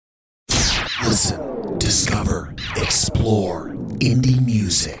Listen, discover, explore indie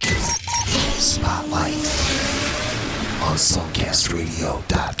music. Spotlight on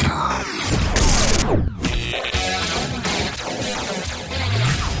songcastradio.com.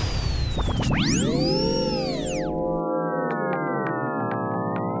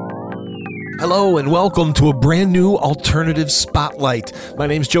 Hello and welcome to a brand new alternative spotlight. My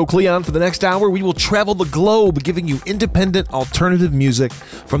name's Joe Cleon. For the next hour, we will travel the globe giving you independent alternative music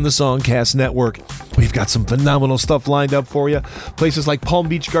from the Songcast Network. We've got some phenomenal stuff lined up for you. Places like Palm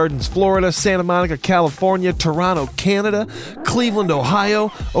Beach Gardens, Florida, Santa Monica, California, Toronto, Canada, Cleveland,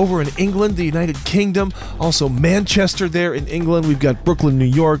 Ohio, over in England, the United Kingdom, also Manchester there in England. We've got Brooklyn, New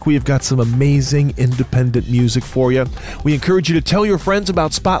York. We have got some amazing independent music for you. We encourage you to tell your friends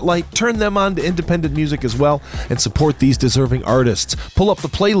about Spotlight, turn them on to independent music as well, and support these deserving artists. Pull up the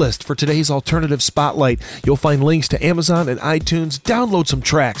playlist for today's alternative spotlight. You'll find links to Amazon and iTunes. Download some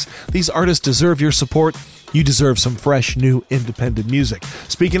tracks. These artists deserve your support. You deserve some fresh, new, independent music.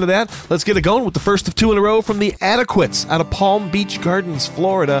 Speaking of that, let's get it going with the first of two in a row from theAdequits out of Palm Beach Gardens,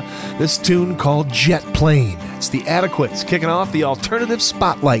 Florida. This tune called Jet Plane. It's theAdequits kicking off the alternative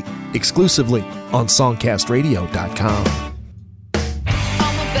spotlight exclusively on songcastradio.com.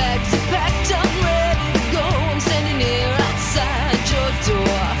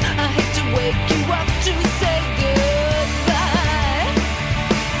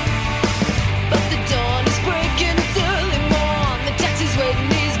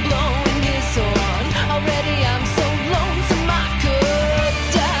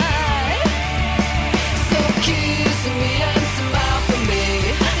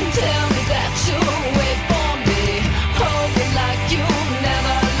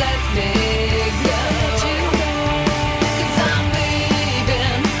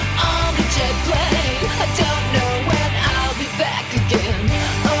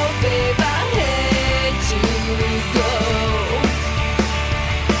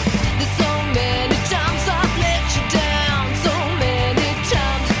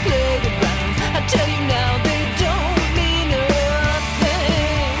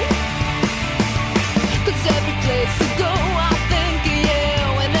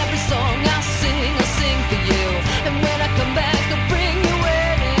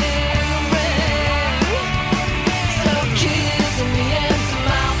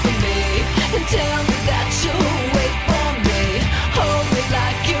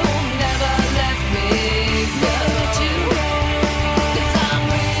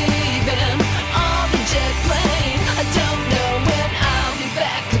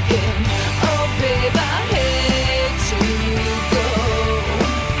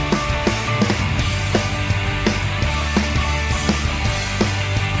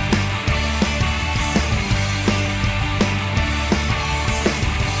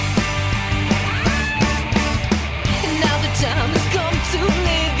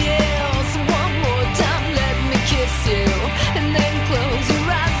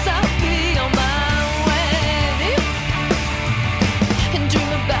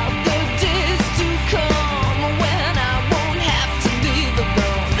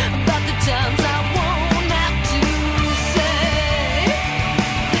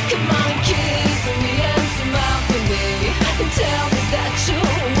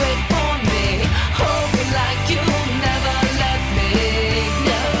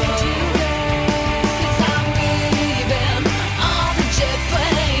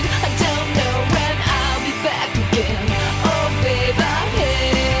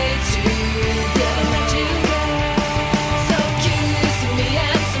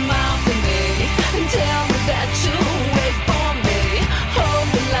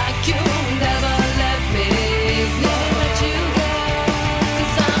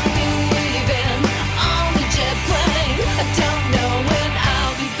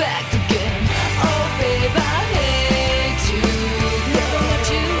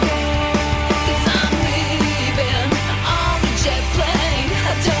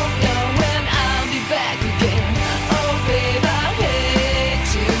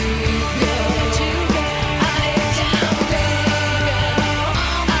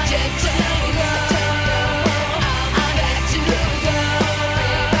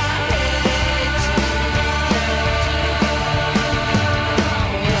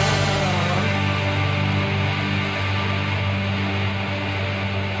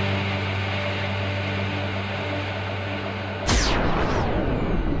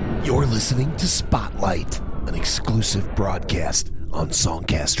 You're listening to Spotlight, an exclusive broadcast on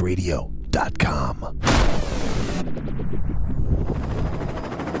songcastradio.com.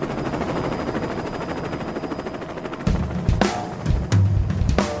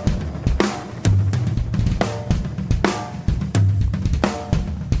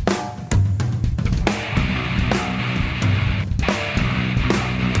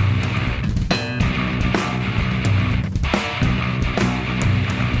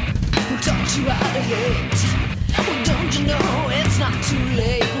 taught you how to hate. Well, don't you know it's not too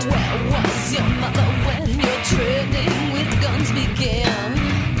late? Where was your mother when your training with guns began?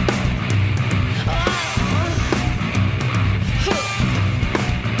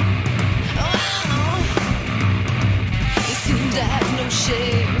 You seem to have no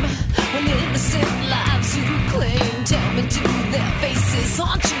shame when innocent lives you claim. Tell me, do their faces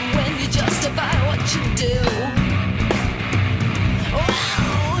haunt you when you justify what you do?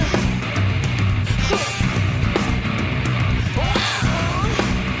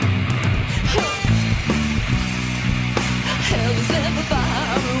 Hell is never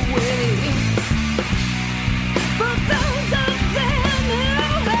far away, but those of them who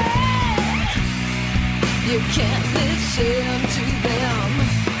hate, you can't listen to them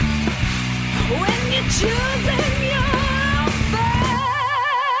when you're choosing your fate.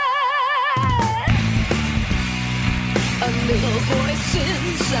 A little voice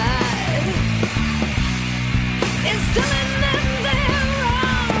inside is telling them they're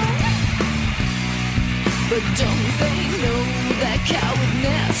wrong, but don't they know that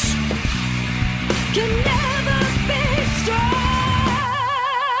cowardness can never be strong?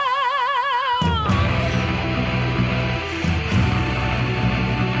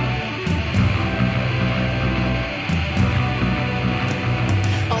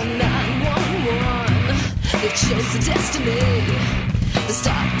 On 911, they chose a destiny, they're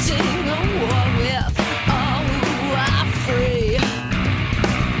starting a war with all who are free.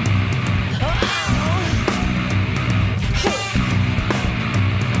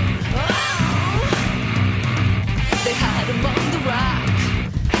 They hide among the rock,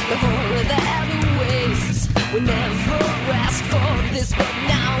 the horror that awaits. We never asked for this, but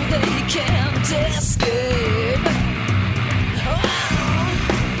now they can't escape.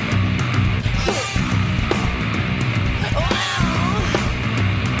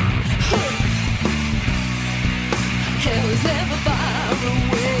 Hell is never far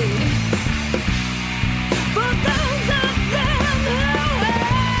away, but those of them who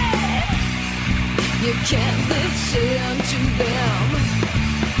hate, you can't listen to them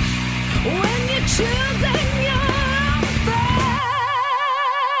when you're choosing your fate.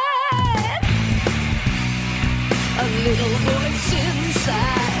 A little voice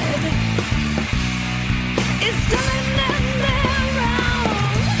inside is telling them they're wrong,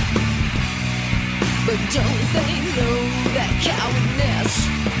 but don't they know that cowardness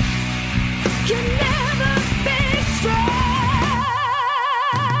can never be strong?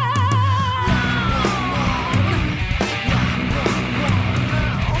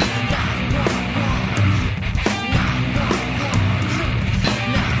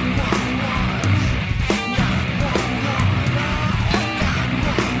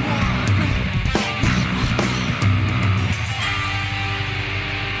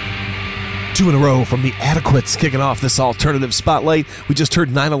 Two in a row from theAdequits, kicking off this alternative spotlight. We just heard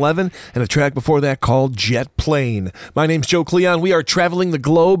 9/11 and a track before that called Jet Plane. My name's Joe Cleon. We are traveling the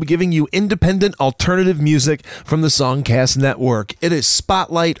globe, giving you independent alternative music from the Songcast Network. It is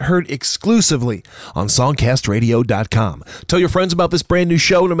Spotlight, heard exclusively on songcastradio.com. Tell your friends about this brand new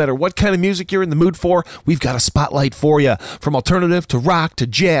show. No matter what kind of music you're in the mood for, we've got a spotlight for you. From alternative to rock to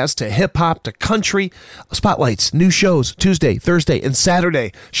jazz to hip-hop to country. Spotlights, new shows, Tuesday, Thursday, and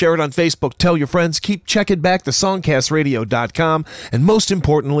Saturday. Share it on Facebook. Tell your friends, keep checking back to songcastradio.com, and most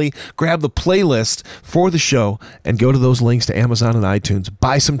importantly, grab the playlist for the show and go to those links to Amazon and iTunes.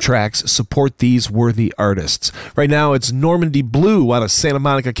 Buy some tracks, support these worthy artists. Right now, it's Normandie Blue out of Santa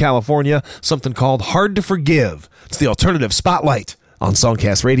Monica, California, something called Hard to Forgive. It's the alternative spotlight on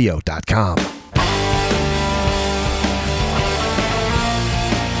songcastradio.com.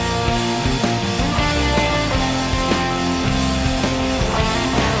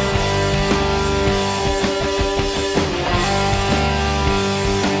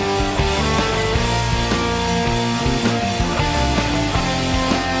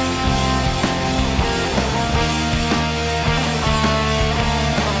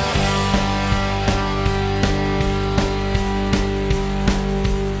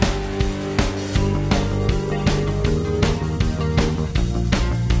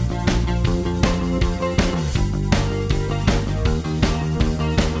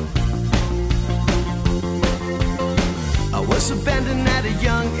 Abandoned at a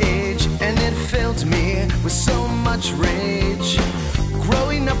young age, and it filled me with so much rage.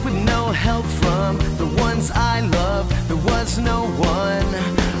 Growing up with no help from the ones I love, there was no one.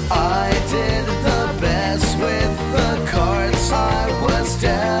 I did the best with the cards I was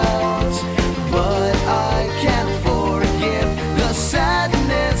dealt, but I can't forgive the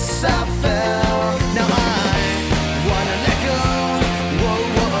sadness I felt. Now I wanna let go, whoa,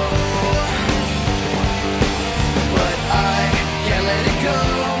 whoa.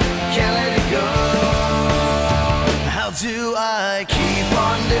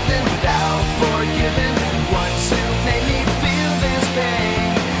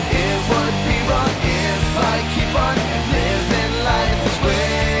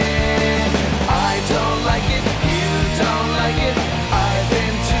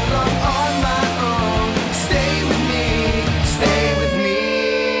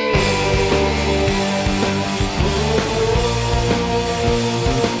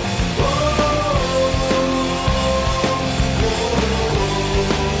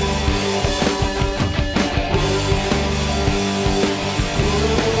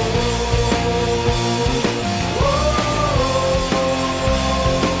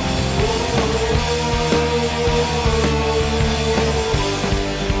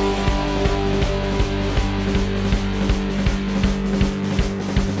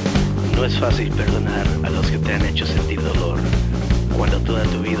 No es fácil perdonar a los que te han hecho sentir dolor, cuando toda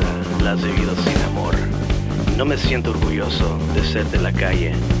tu vida la has vivido sin amor. No me siento orgulloso de ser de la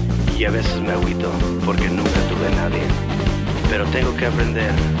calle, y a veces me agüito porque nunca tuve a nadie. Pero tengo que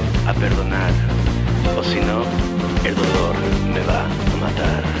aprender a perdonar, o si no, el dolor me va a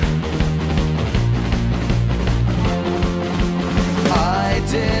matar. I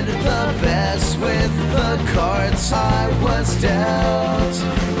did the best with the cards I was dealt,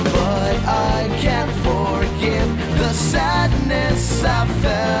 but I can't forgive the sadness I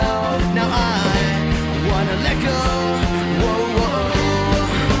felt. Now I wanna let go, whoa, whoa,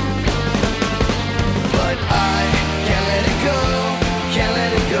 but I can't let it go, can't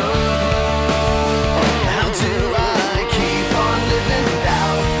let it go. How do I keep on living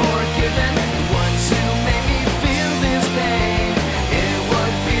without forgiving the ones who made me feel this pain? It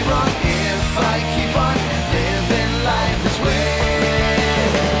would be wrong if I keep on living life this way.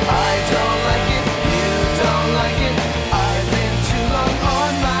 I don't like it, you don't like it. I've been too long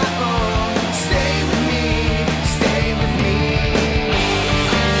on my own. Stay with me, stay with me.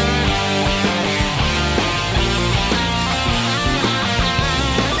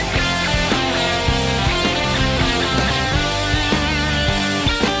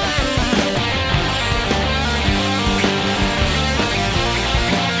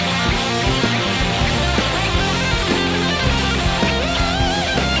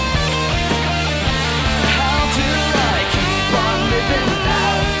 How do I keep on living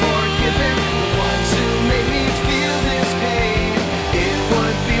without forgiving the ones who made me feel this pain? It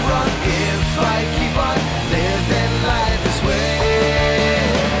would be wrong if I keep on living life this way.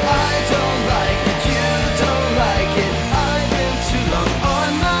 I don't like it, you don't like it. I've been too long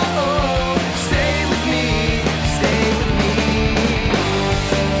on my own. Stay with me, stay with me.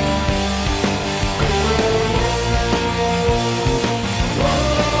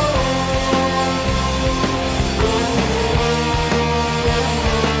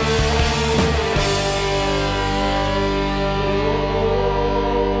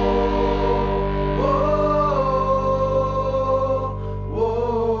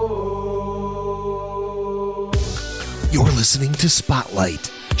 You're listening to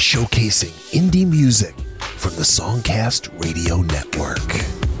Spotlight, showcasing indie music from the Songcast Radio Network.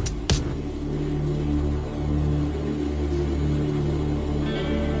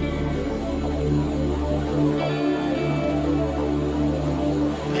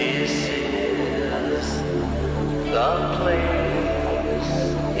 This is the place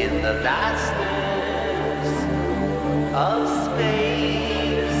in the vastness of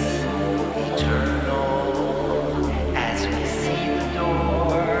space, eternal as we see the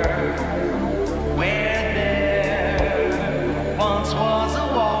door, where there once was a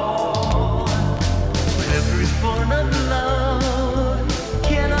wall. Whatever is born of love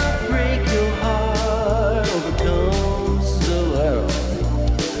cannot break your heart, overcomes the world.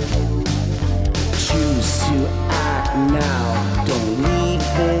 Choose to act now, don't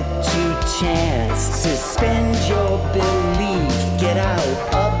leave it to chance. Suspend your belief, get out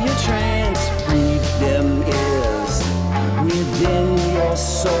of your trance. Freedom is within your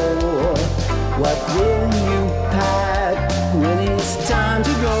soul. What will you pack when it's time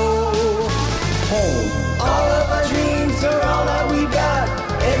to go home? All of our dreams are all that we got.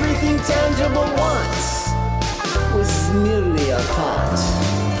 Everything tangible once was merely a thought.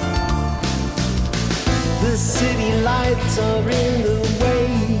 The city lights are in the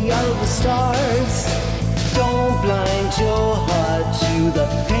way of the stars. Don't blind your heart to the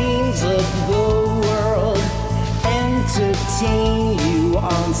pains of the world. Entertain you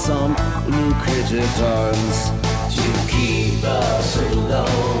on some lucrative terms. To keep us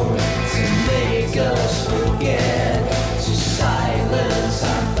alone, to make us forget, to silence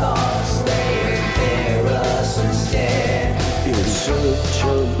our thoughts, they impair us instead. In search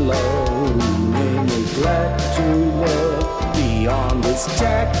of love, we neglect to look beyond this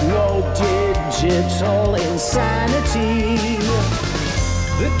techno-digital insanity.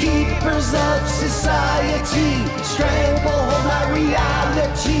 The keepers of society stranglehold my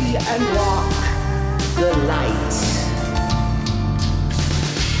reality and walk the light.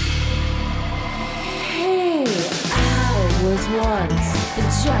 Hey, I was once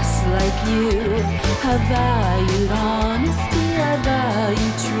just like you. I valued honesty, I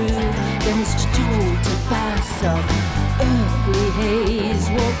valued truth. Then it's to do to pass up every haze.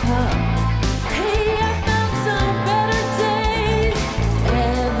 Woke up, hey, I found some better days.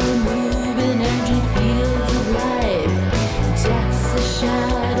 Ever moving empty fields of life. Death's a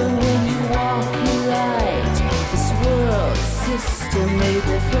shadow when you walk your light. This world system may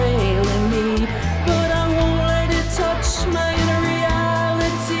be failing me, but I won't let it touch my inner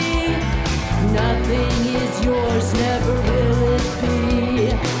reality.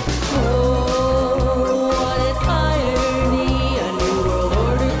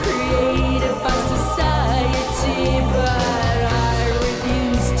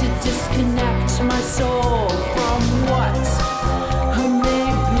 disconnect my soul from what may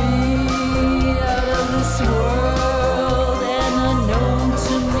be out of this world and unknown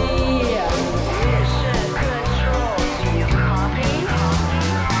to me. Mission control, do you copy?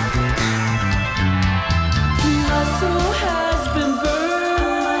 My soul has been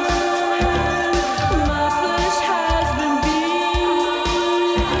burned, my flesh has been beat.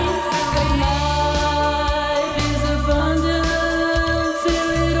 Life is abundant,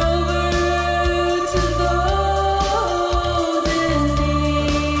 fill it over to those in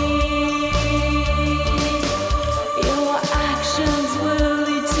need. Your actions will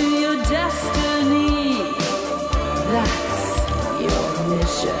lead to your destiny. That's your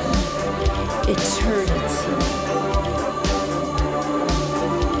mission. Eternity.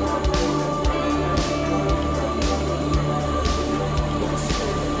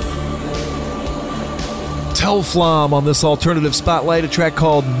 templOhm on this alternative spotlight, a track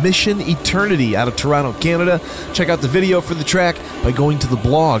called Mission Eternity out of Toronto, Canada. Check out the video for the track by going to the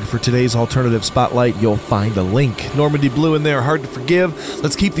blog for today's alternative spotlight. You'll find a link. Normandie Blue in there, Hard to Forgive.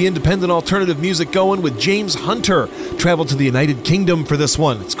 Let's keep the independent alternative music going with James Hunter. Traveled to the United Kingdom for this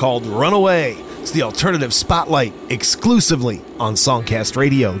one. It's called Runaway. It's the alternative spotlight exclusively on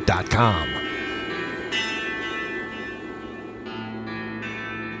songcastradio.com.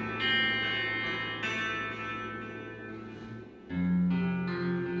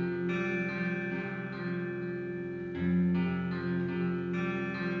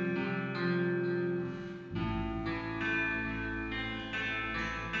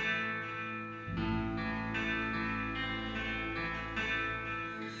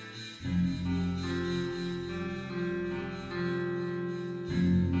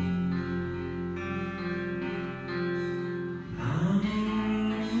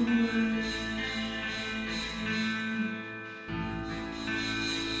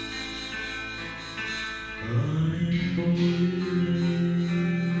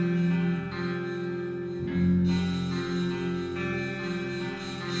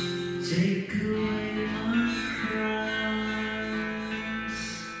 Take away my crimes,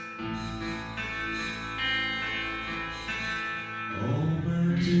 all my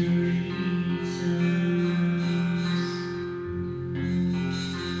reasons.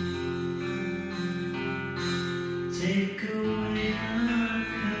 Take away my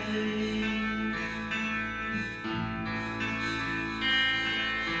pain.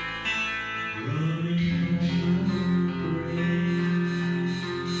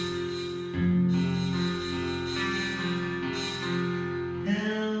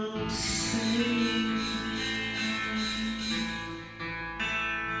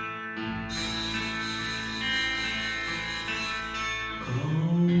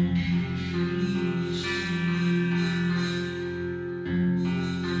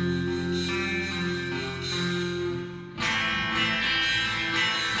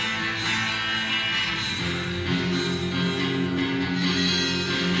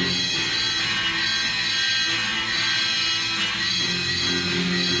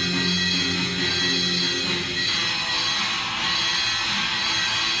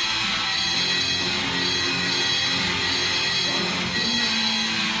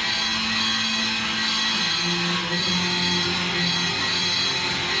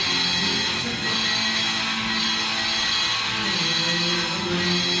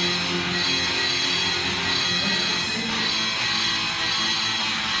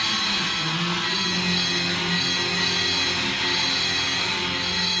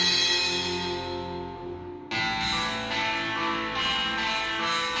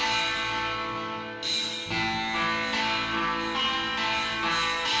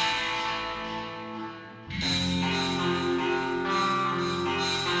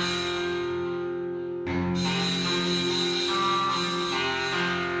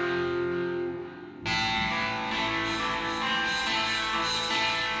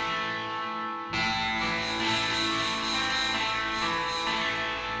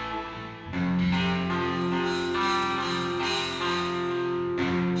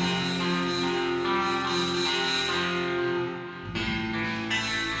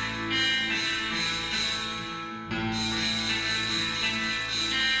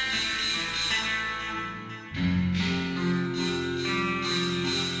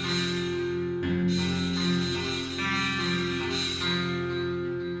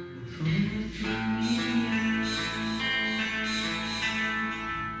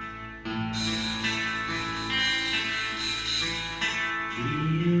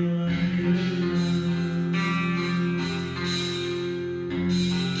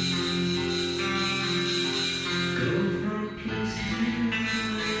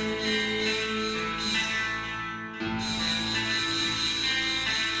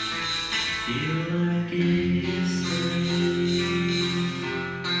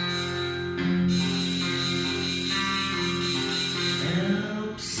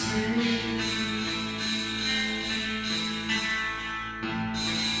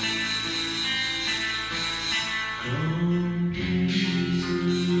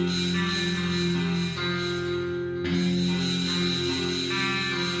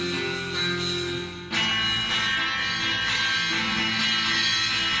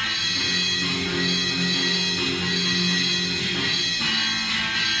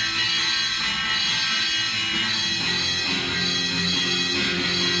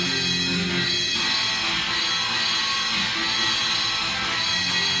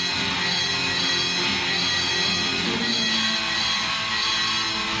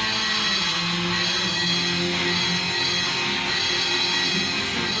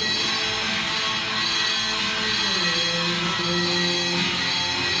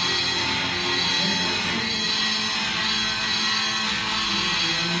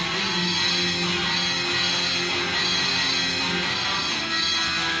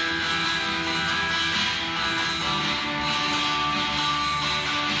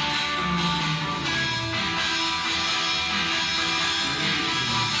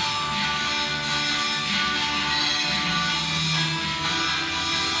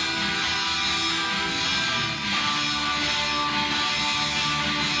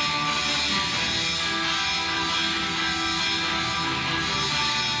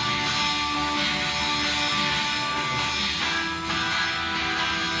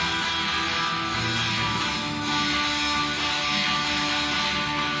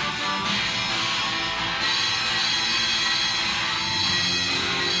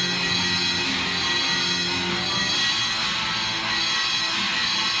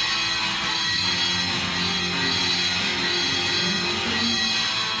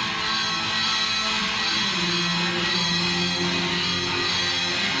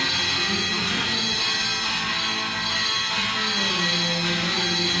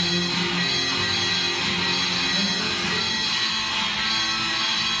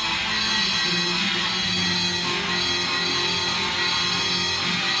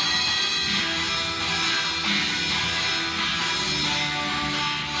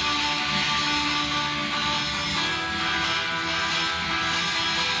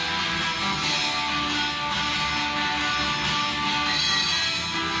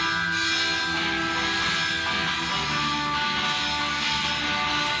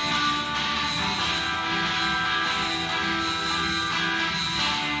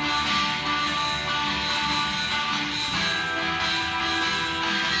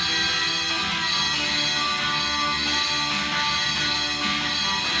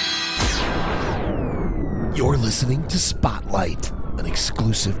 You're listening to Spotlight, an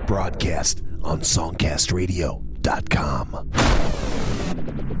exclusive broadcast on songcastradio.com.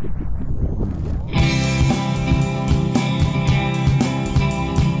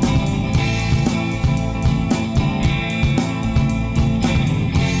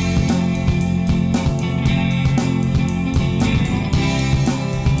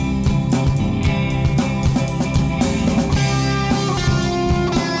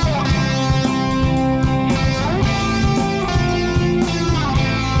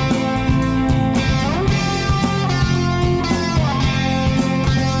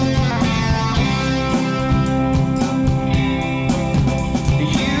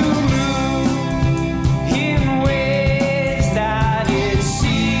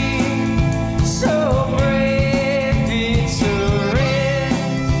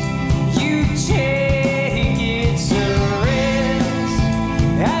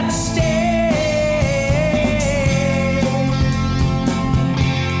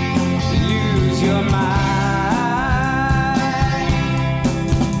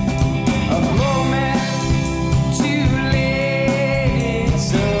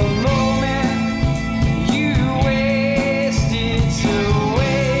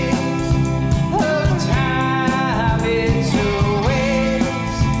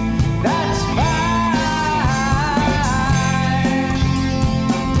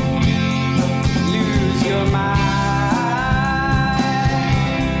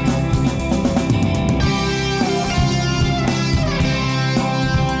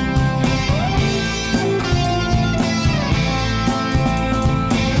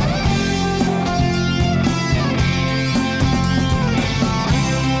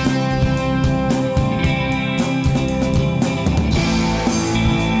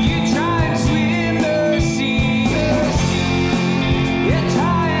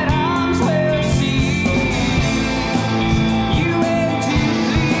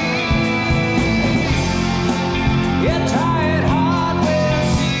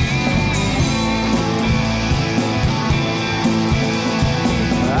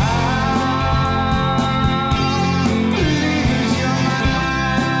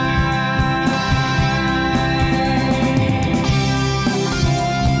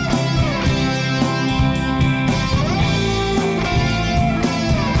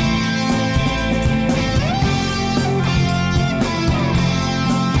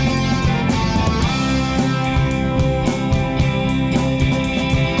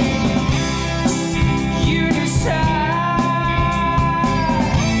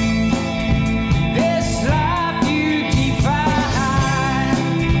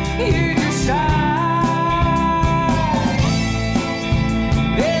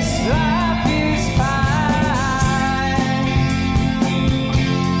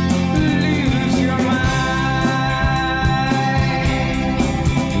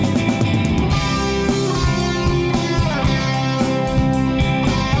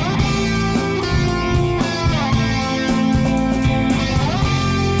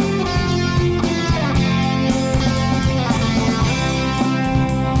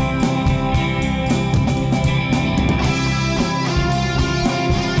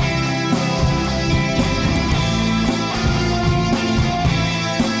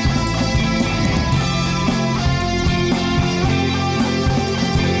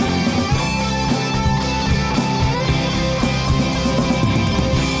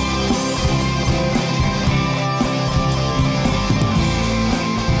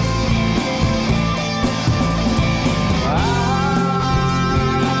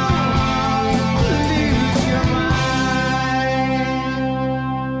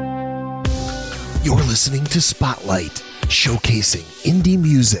 to Spotlight, showcasing indie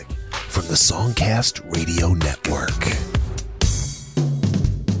music from the Songcast Radio Network.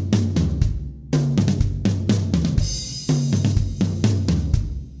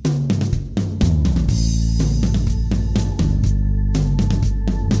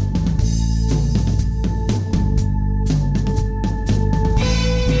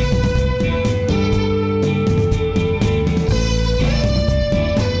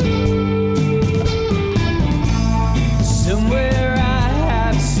 Somewhere I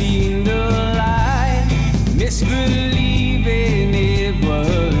have seen the light, misbelieving it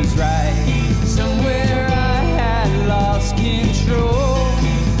was right. Somewhere I had lost control,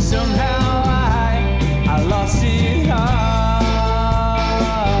 somehow I lost it all.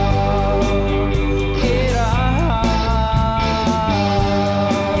 It all.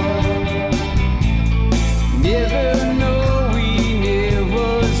 Never knowing it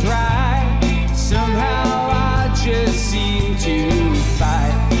was right, somehow I just seemed to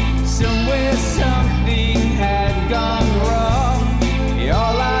fight. Somewhere something had gone wrong.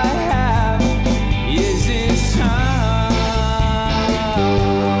 All I have is this time.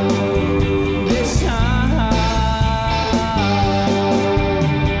 This time.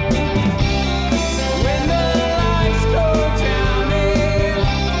 When the lights go down,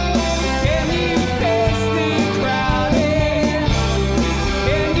 can you face the crowd?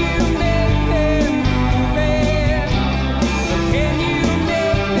 Can you make them move? Can you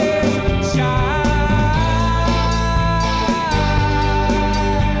make them shine?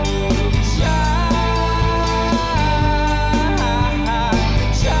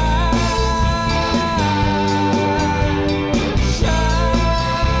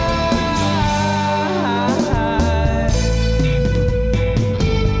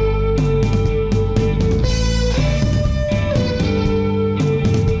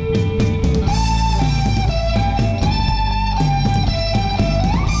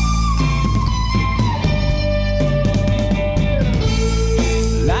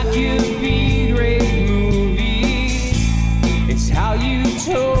 Like a B-grade movie, it's how you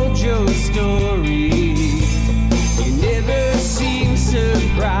told your story. You never seem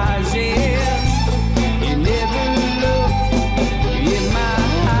surprising. You never look in my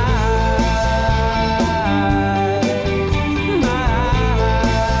eyes. My eyes.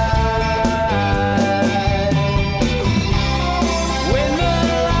 When the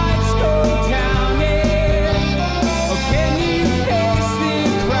lights go down, can you face the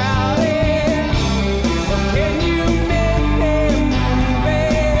crowd? Can you make them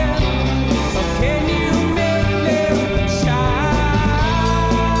move? Can you make them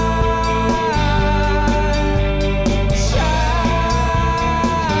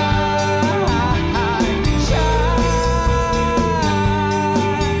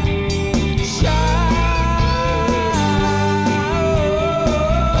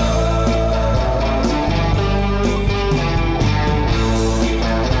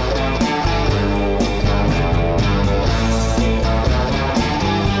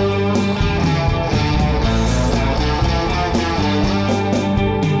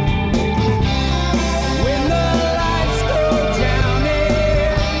When the lights go down,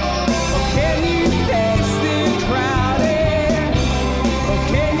 can you face the crowd?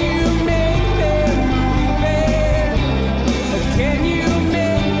 Can you make them move? Can you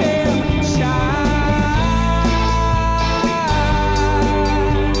make them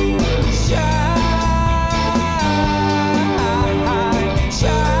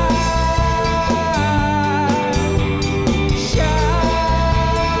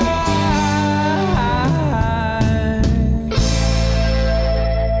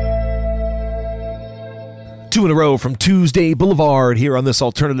Two in a row from Tuesday Boulevard here on this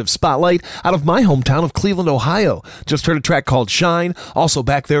alternative spotlight out of my hometown of Cleveland, Ohio. Just heard a track called Shine. Also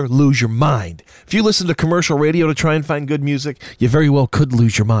back there, Lose Your Mind. If you listen to commercial radio to try and find good music, you very well could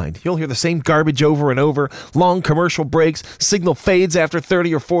lose your mind. You'll hear the same garbage over and over, long commercial breaks, signal fades after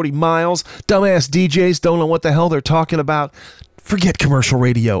 30 or 40 miles, dumbass DJs don't know what the hell they're talking about. Forget commercial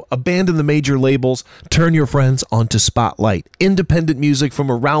radio. Abandon the major labels. Turn your friends onto Spotlight. Independent music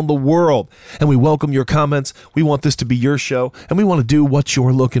from around the world. And we welcome your comments. We want this to be your show, and we want to do what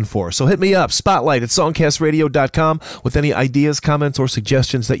you're looking for. So hit me up, spotlight at songcastradio.com, with any ideas, comments, or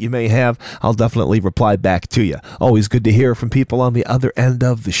suggestions that you may have. I'll definitely reply back to you. Always good to hear from people on the other end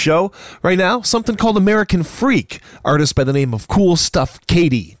of the show. Right now, something called American Freak. Artist by the name of Cool Stuff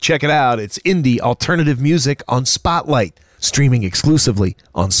Katie. Check it out. It's indie alternative music on Spotlight. Streaming exclusively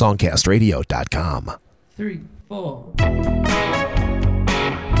on songcastradio.com. 3, 4.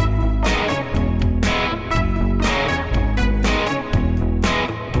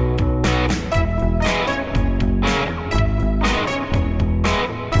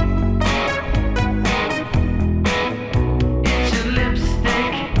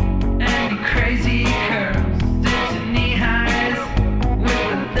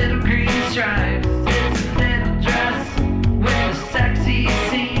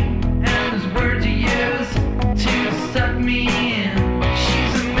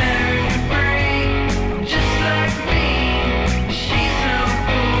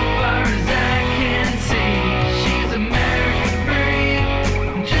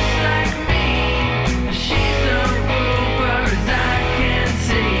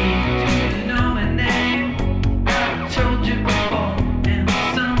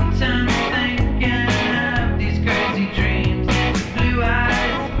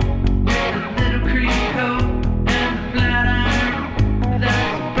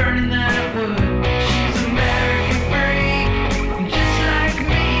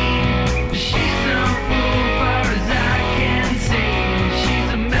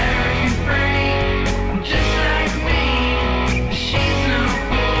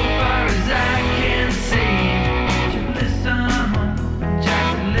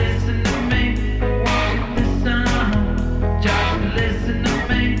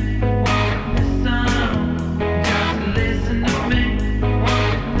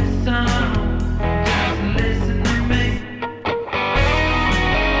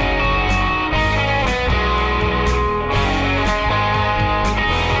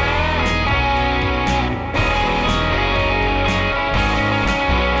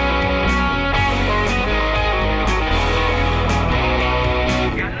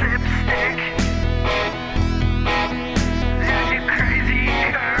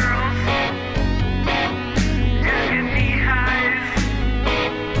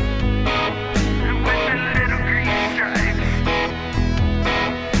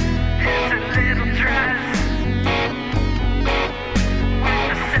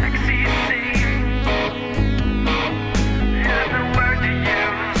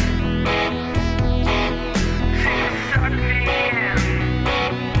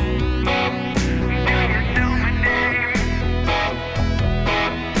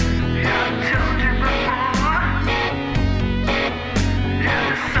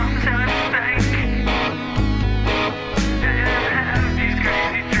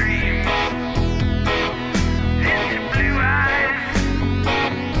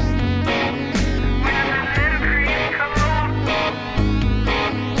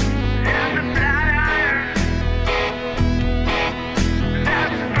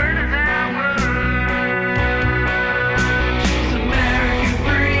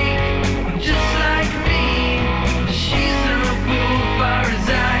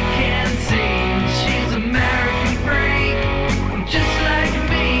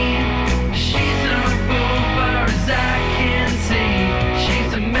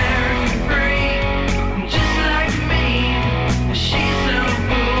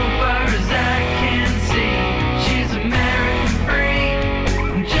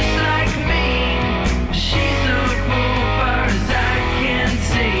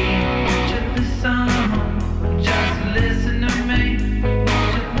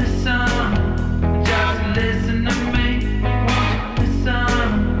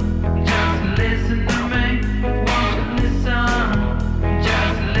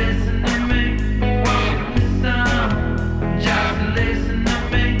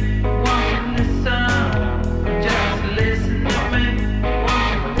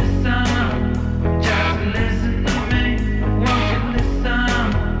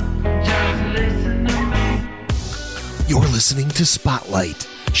 listening to Spotlight,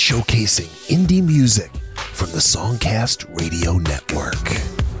 showcasing indie music from the Songcast Radio Network.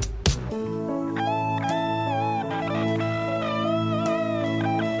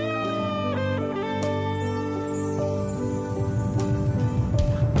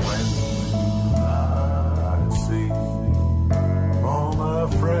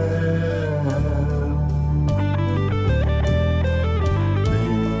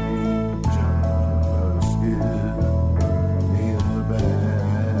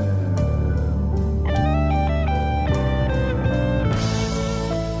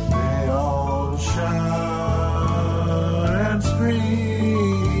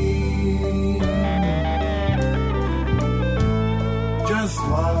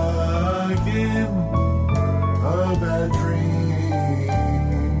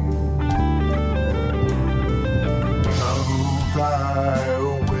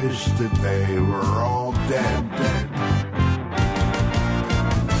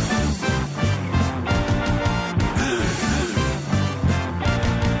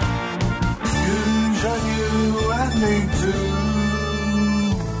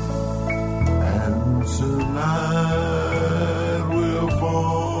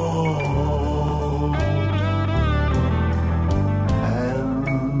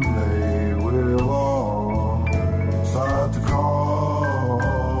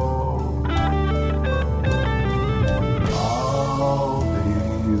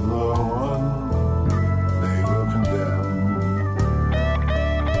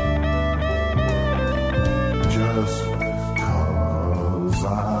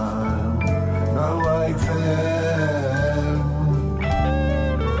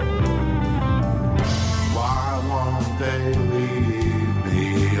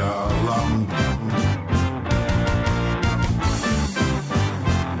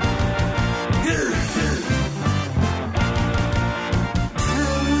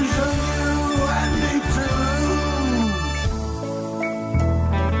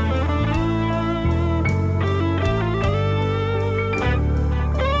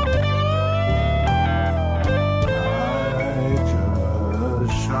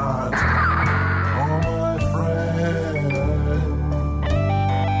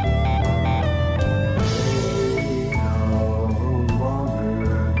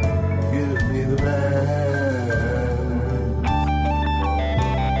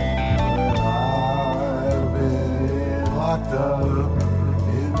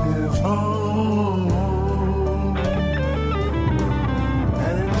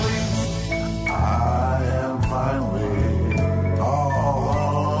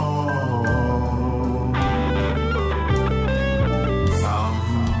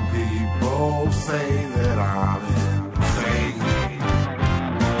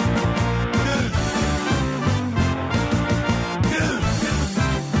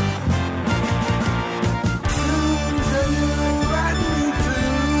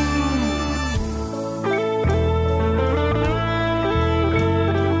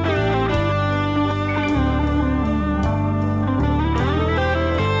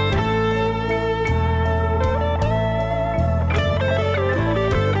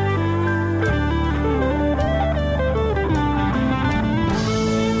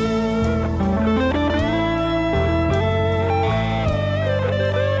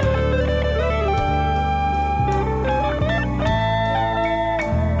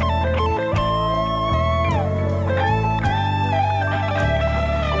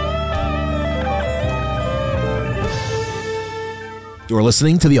 You're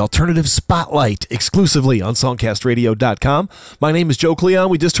listening to the Alternative Spotlight exclusively on songcastradio.com. My name is Joe Cleon.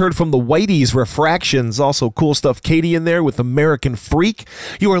 We just heard from the Whities, Refractions, also Cool Stuff Katie in there with American Freak.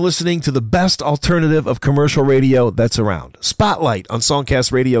 You are listening to the best alternative of commercial radio that's around. Spotlight on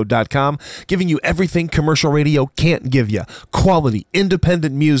songcastradio.com, giving you everything commercial radio can't give you. Quality,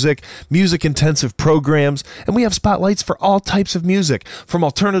 independent music, music-intensive programs, and we have spotlights for all types of music, from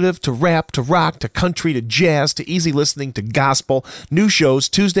alternative to rap to rock to country to jazz to easy listening to gospel. New shows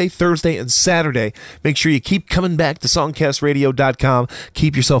Tuesday, Thursday, and Saturday. Make sure you keep coming back to songcastradio.com.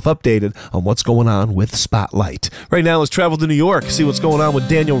 Keep yourself updated on what's going on with Spotlight. Right now, let's travel to New York, see what's going on with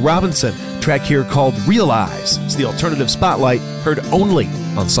Daniel Robinson. Track here called Realize. It's the Alternative Spotlight, heard only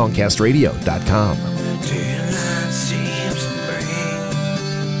on songcastradio.com. Daylight seems to bring.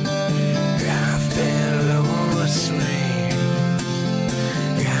 I fell asleep.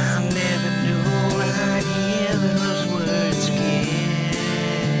 I never knew I'd hear those words again.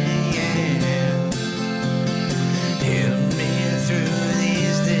 Help me through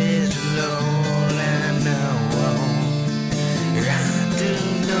these days alone. I know I do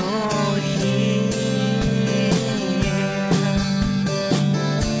know here.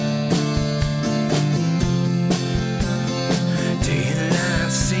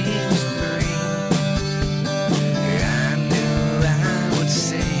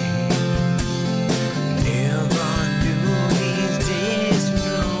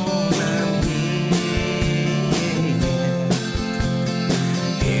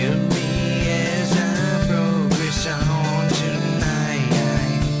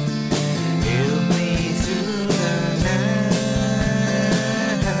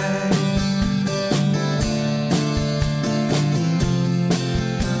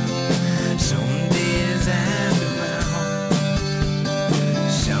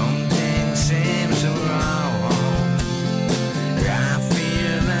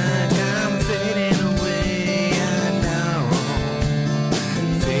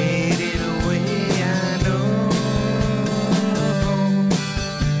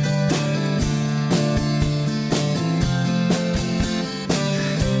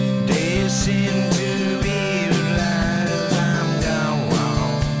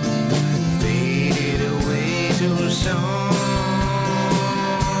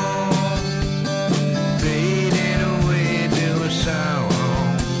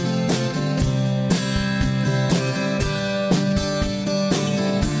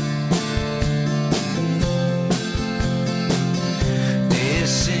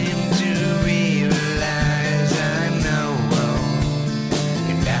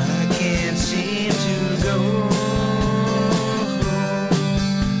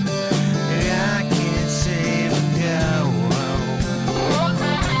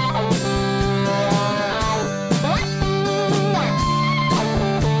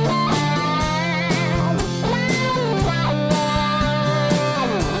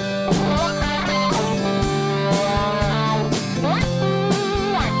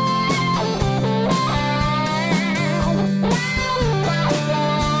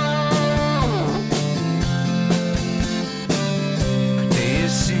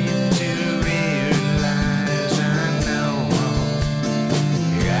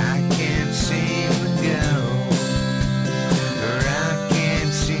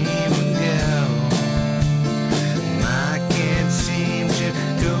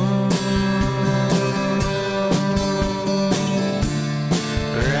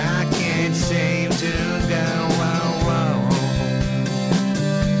 to go.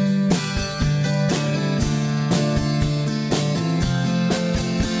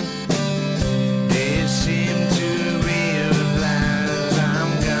 They seem to realize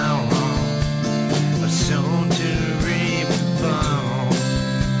I'm gone, soon to reap the bone,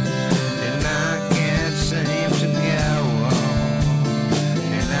 and I can't seem to go,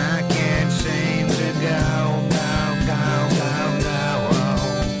 and I can't seem to go,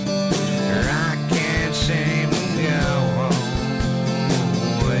 I can't seem to go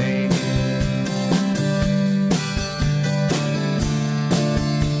away.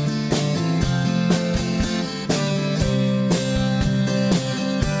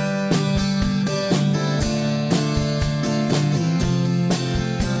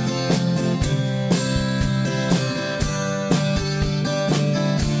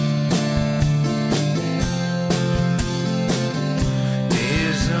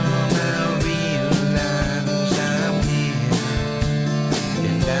 Days on, I realize I'm here,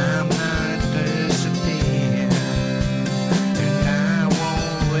 and I'm not disappear, and I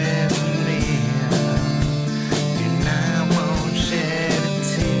won't resent, and I won't shed a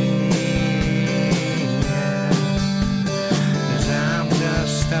tear, 'cause I'm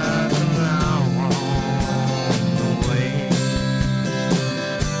just stuck along the way.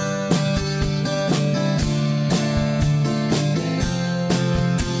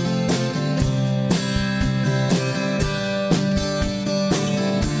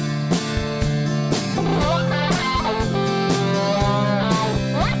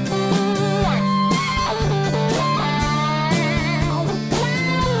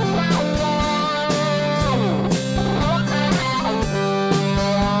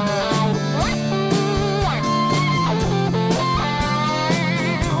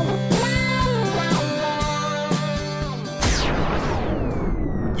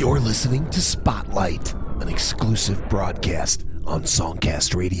 You're listening to Spotlight, an exclusive broadcast on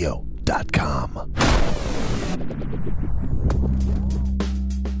songcastradio.com.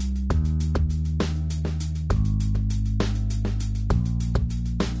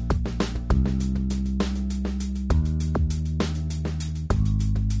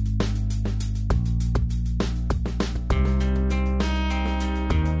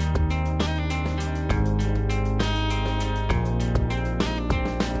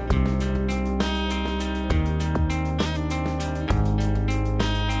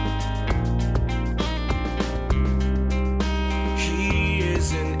 He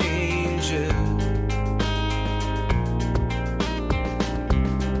is an angel.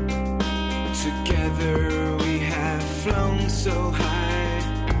 Together we have flown so high.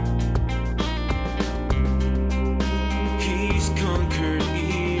 He's conquered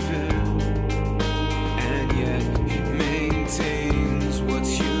evil, and yet he maintains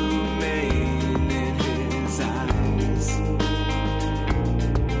what's humane in his eyes.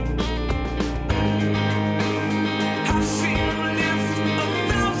 I've seen him lift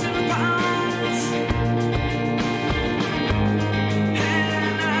 1,000 pounds,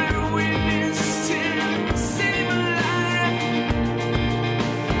 and I witnessed him save a life.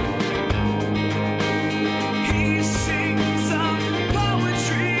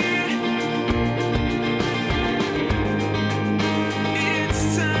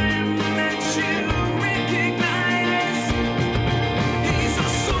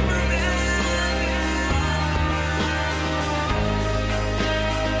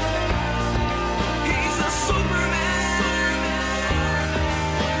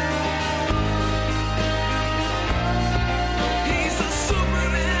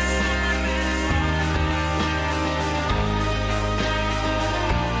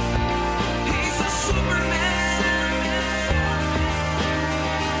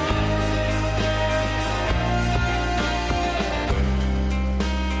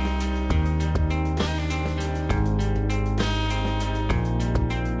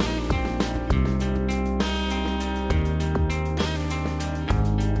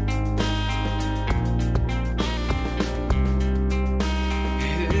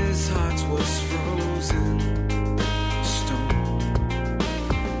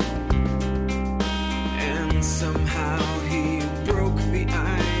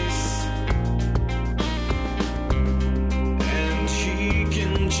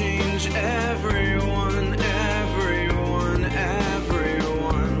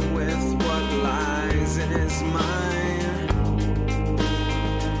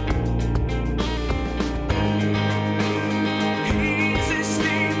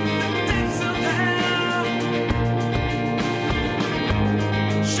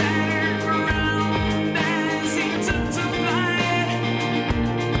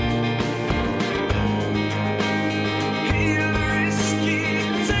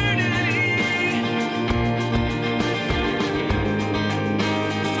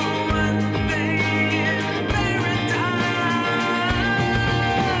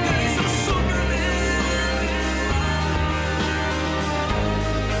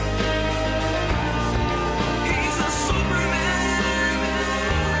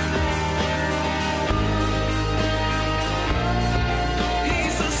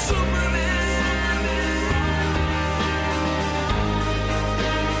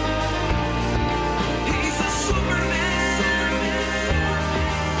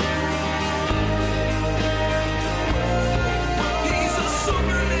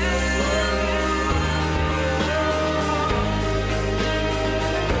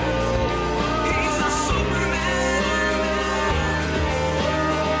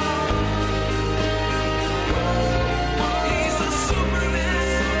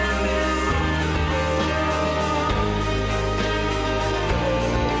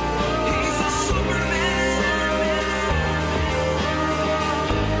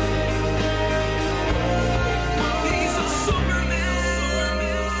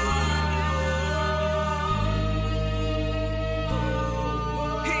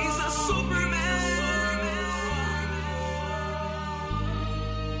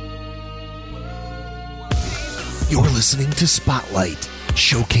 You're listening to Spotlight,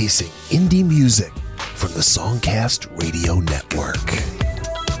 showcasing indie music from the Songcast Radio Network.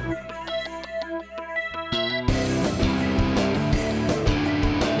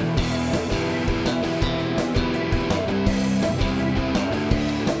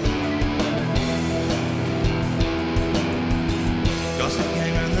 Gossip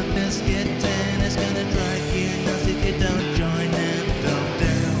gang on the biscuit tin is gonna drive you nuts if you don't join them. Dumb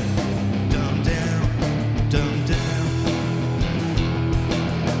down, dumb down, dumb down,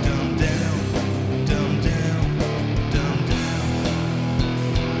 dumb down, dumb down, dumb down.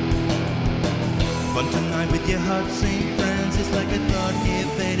 Fun tonight with your hot same friends. It's like a thought here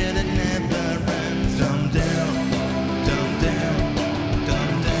faded that never ends. Dumb down, dumb down,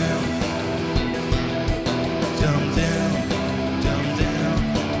 dumb down, dumb down. Dumb down, dumb down,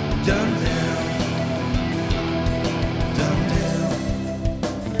 dumb down, dumb down,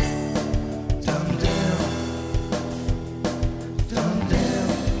 dumb down,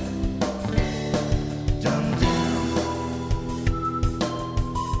 dumb down.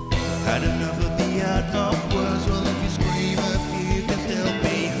 Had enough of the art of words. Well, if you scream a few, you can still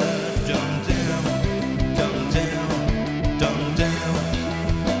be heard. Dumb down, dumb down, dumb down,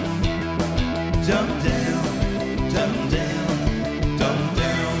 dumb down, dumb down. Dumb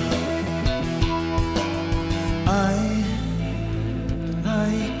down. I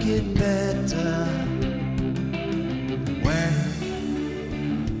like it better when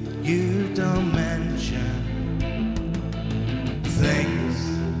you don't mention things.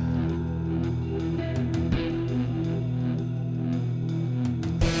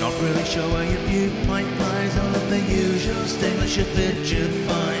 Not really sure where your viewpoint lies. All of the usual stigma should fit you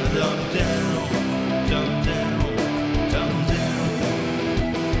fine. Dumb down, dumb down. Dumb down,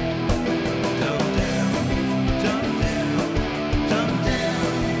 dumb down, dumb down, dumb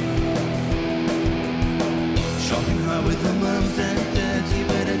down. Shopping high with the mums and dads. You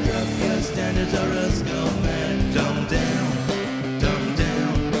better drop your standards or else go mad. Dumb down, dumb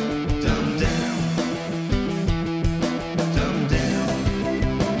down, dumb down, dumb down,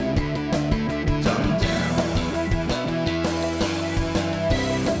 dumb down. Dumb down.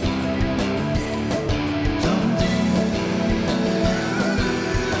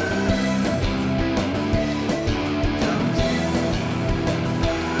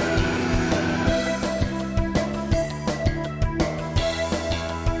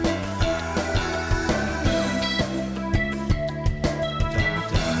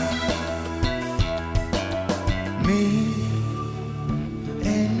 Me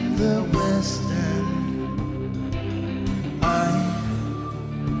in the West End, I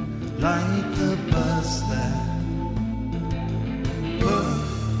like the bus there. But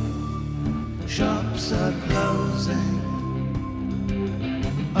shops are closing.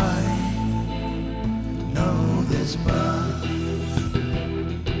 I know this bar.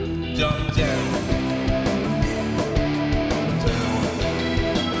 Dumb down. Down.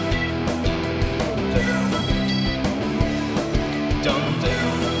 Down. Dumb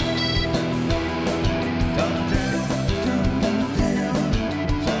down. Dumb down. Dumb down.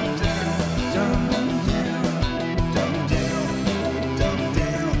 Dumb down. Dumb down. Dumb down. Dumb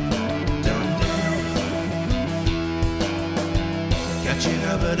down. Dumb down. Catching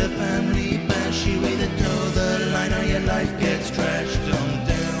up at a family bash, you either toe the line or your life gets trashed. Dumb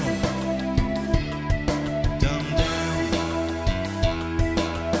down. Dumb down.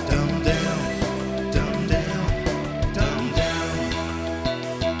 Dumb down. Dumb down. Dumb down.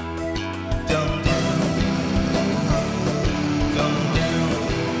 Dumb down. Dumb down. Dumb down.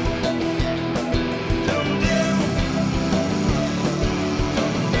 Dumb down.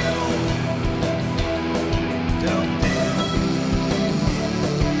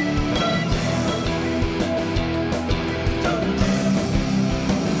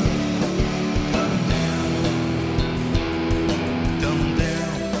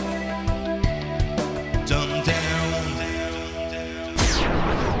 Dumb down.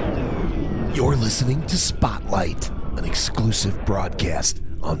 You're listening to Spotlight, an exclusive broadcast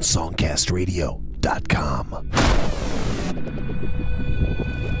on songcastradio.com.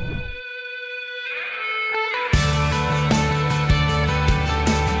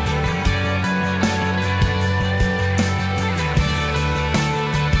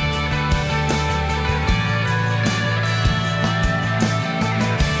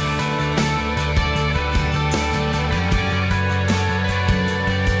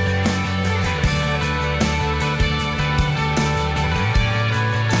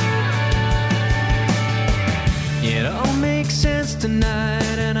 It all makes sense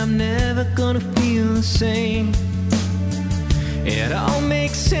tonight, and I'm never gonna feel the same. It all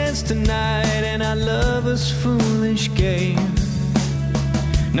makes sense tonight, and our lover's foolish game.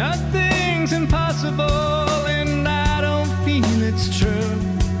 Nothing's impossible, and I don't feel it's true.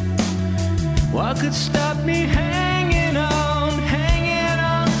 What could stop me hanging on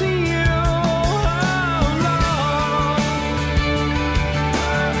to you? Oh, Lord.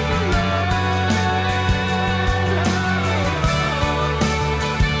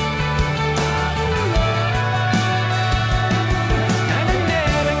 And I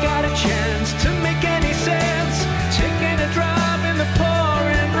never got a chance to make any sense, taking a drive in the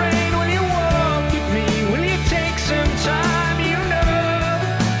pouring rain. Will you walk with me? Will you take some time? You know,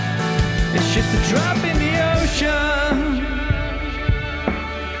 it's just a drop in the ocean.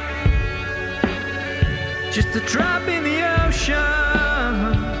 Just a drop in the ocean.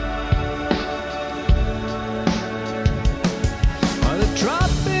 Well, a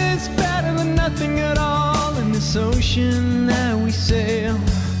drop is better than nothing at all in this ocean that we sail.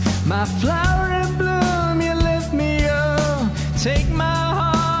 My flower in bloom, you lift me up. Take my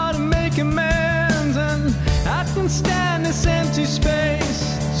heart and make amends, and I can stand this empty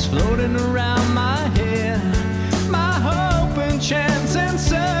space that's floating around my head. My hope and chance and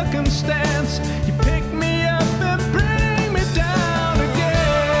circumstance, you pick me up and bring me down again.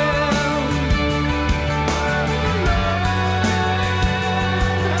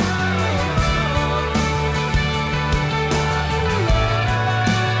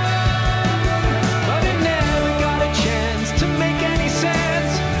 But it never got a chance to make any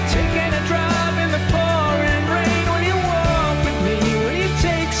sense, taking a drive in the pouring rain. Will you walk with me? Will you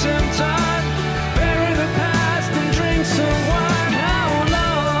take some time, bury the past and drink some wine? How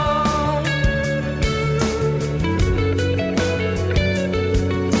long?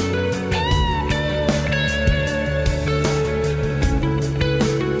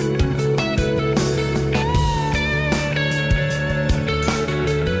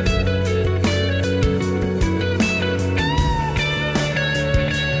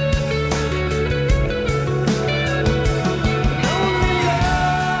 Only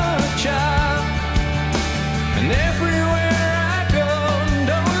love, child, and everywhere I go, and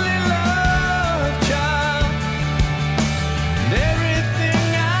only love, child, and everything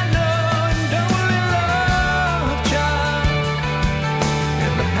I know, and only love, child,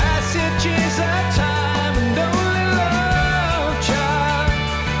 and the passages of time, and only love, child,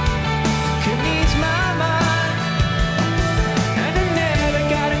 can ease my mind. And I never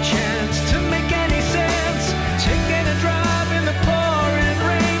got a chance to make any sense, taking a drive in the pouring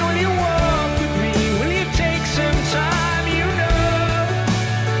rain. Will you walk with me? Will you take some time? You know,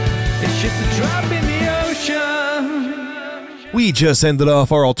 it's just a drop in the ocean. We just ended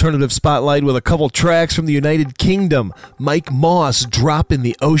off our alternative spotlight with a couple tracks from the United Kingdom. Mike Moss, Drop in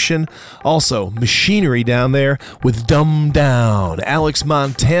the Ocean. Also, Menschery down there with Dumb Down. Alex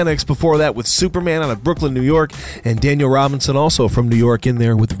Montanez before that with Superman out of Brooklyn, New York. And Daniel Robinson also from New York in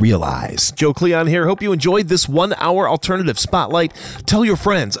there with Realize. Joe Cleon here. Hope you enjoyed this 1 hour alternative spotlight. Tell your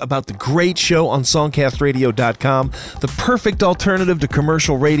friends about the great show on songcastradio.com. The perfect alternative to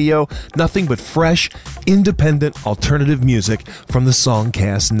commercial radio. Nothing but fresh, independent alternative music from the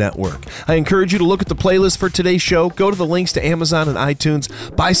Songcast Network. I encourage you to look at the playlist for today's show. Go to the links to Amazon and iTunes.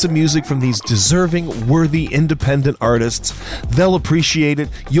 Buy some music from these deserving, worthy, independent artists. They'll appreciate it.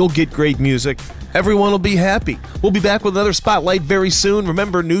 You'll get great music. Everyone will be happy. We'll be back with another spotlight very soon.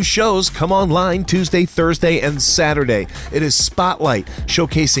 Remember, new shows come online Tuesday, Thursday, and Saturday. It is Spotlight,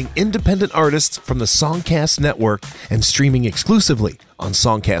 showcasing independent artists from the Songcast Network and streaming exclusively on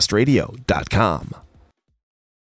songcastradio.com.